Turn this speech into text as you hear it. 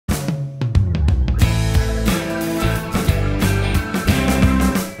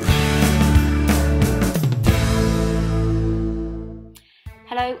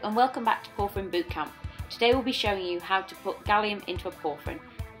Hello and welcome back to Porphyrin Bootcamp. Today we'll be showing you how to put gallium into a porphyrin,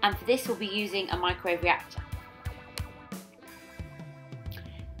 and for this we'll be using a microwave reactor.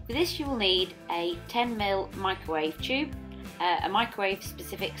 For this you will need a 10mm microwave tube, a microwave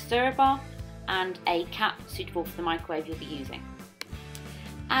specific stirrer bar and a cap suitable for the microwave you'll be using.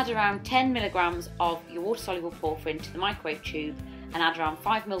 Add around 10mg of your water soluble porphyrin to the microwave tube and add around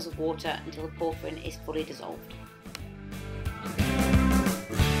 5ml of water until the porphyrin is fully dissolved.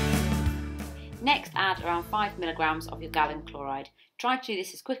 Next, add around 5mg of your gallium chloride. Try to do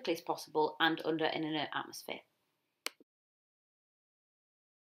this as quickly as possible and under an inert atmosphere.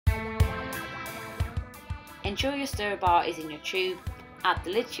 Ensure your stirrer bar is in your tube, add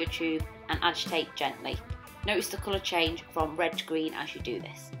the lid to your tube and agitate gently. Notice the colour change from red to green as you do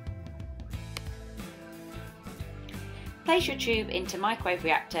this. Place your tube into microwave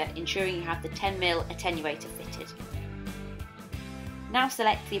reactor, ensuring you have the 10mm attenuator fitted. Now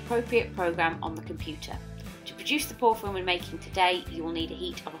select the appropriate program on the computer. To produce the porphyrin we're making today, you will need a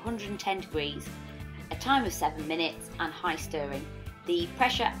heat of 110 degrees, a time of 7 minutes and high stirring. The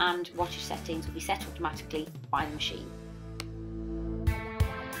pressure and wattage settings will be set automatically by the machine.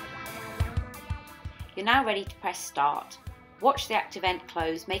 You're now ready to press start. Watch the active vent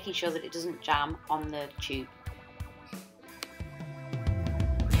close, making sure that it doesn't jam on the tube.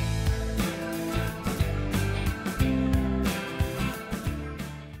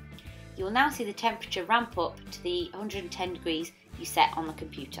 You will now see the temperature ramp up to the 110 degrees you set on the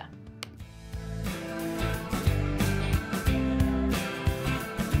computer.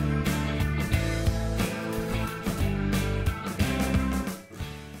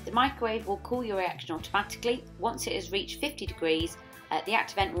 The microwave will cool your reaction automatically. Once it has reached 50 degrees, the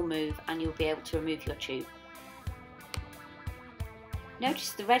active vent will move and you'll be able to remove your tube.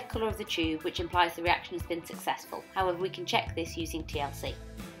 Notice the red colour of the tube, which implies the reaction has been successful. However, we can check this using TLC.